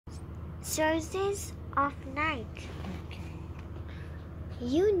sources of night. Okay.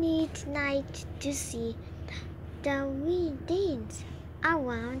 You need night to see the things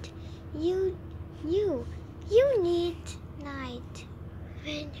around you. You need night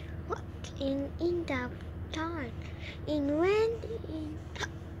when walking in the dark, when in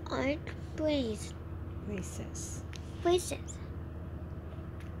earth places.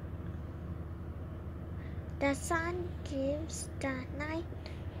 The sun gives the night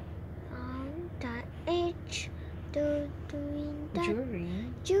on the edge during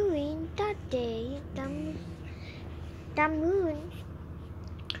the day. The moon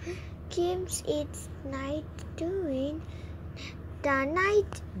gives its night during the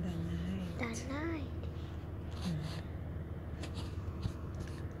night.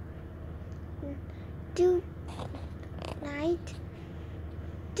 To night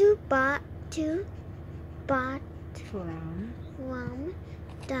to but from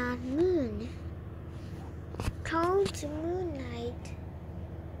the moon. Cold moonlight,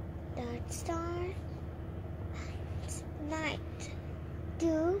 the star night.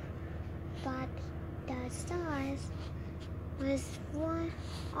 Do but the stars was one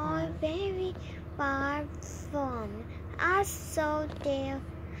are very far from us, so their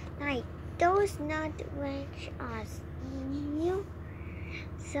night does not reach us. You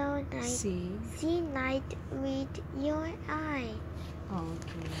so night see night with your eye.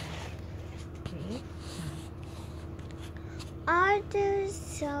 Okay. Other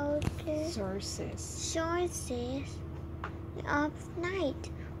Sources sources of night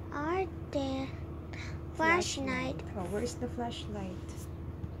are the flashlight, where's the flashlight?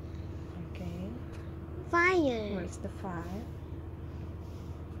 Okay. fire, Where's the fire?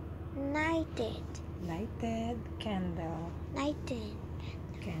 lighted Candle.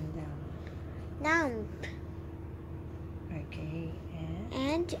 lamp, Okay.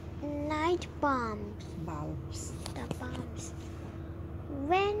 and night bulbs. The bulbs.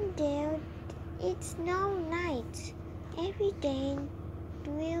 When there is no night, everything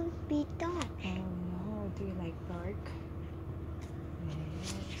will be dark. Oh no, do you like dark?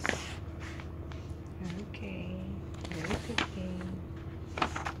 Yes. Okay. Very good game.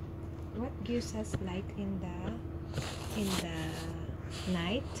 What gives us light in the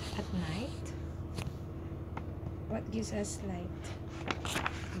night? At night? What gives us light?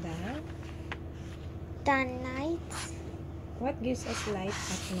 The night. What gives us light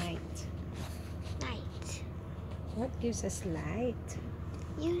at night? What gives us light?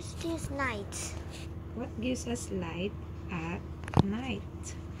 Use this night. What gives us light at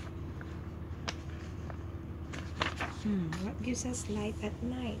night? What gives us light at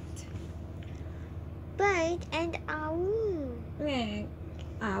night? Bird and owl.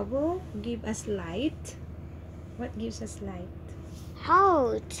 Owl give us light. What gives us light?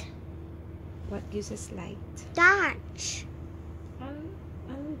 Hold. What gives us light? Touch.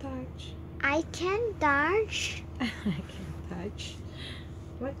 Untouch. I can touch. I can touch.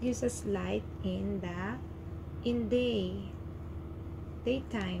 What gives us light in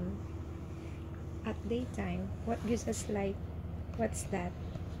daytime? At daytime, what gives us light? What's that?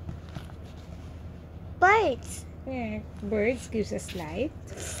 Birds. Birds gives us light.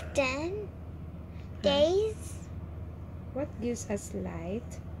 Then days. What gives us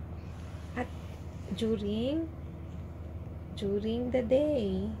light during the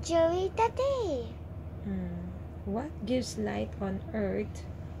day? What gives light on earth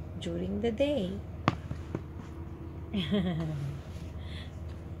during the day?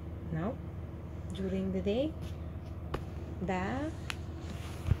 No. During the day,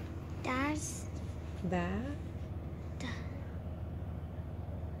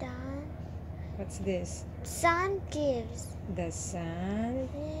 what's this? Sun gives. The sun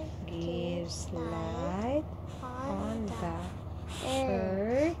gives light on the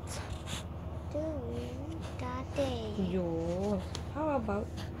earth during the day. How about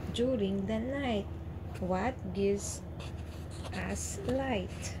during the night? What gives us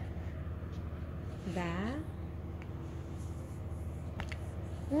light? The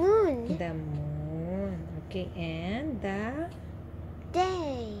moon. Okay, and the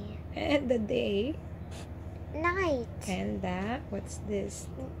day. Night. And what's this?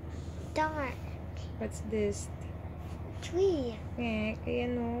 Dark. What's this? Tree. Kaya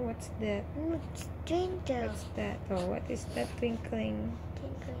no, what's that? Twinkle. What's that? Oh, what is that twinkling?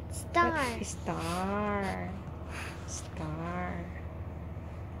 Star. Star.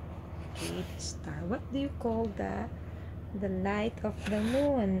 Okay, star. What do you call the light of the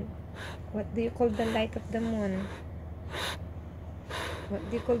moon? What do you call the light of the moon? What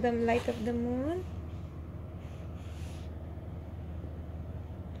do you call the light of the moon?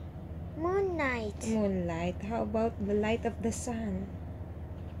 Moonlight. Moonlight. How about the light of the sun?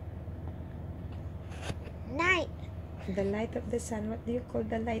 Night. The light of the sun. What do you call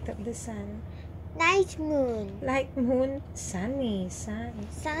the light of the sun? Night moon. Light moon. Sunny. Sun.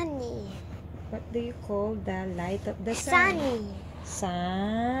 Sunny. What do you call the light of the sun? Sunny.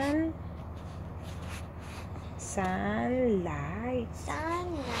 Sun. Sunlight.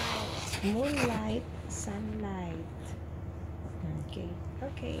 Sunlight. Moonlight. Sunlight. Okay.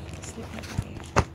 Okay. Sleep na tayo.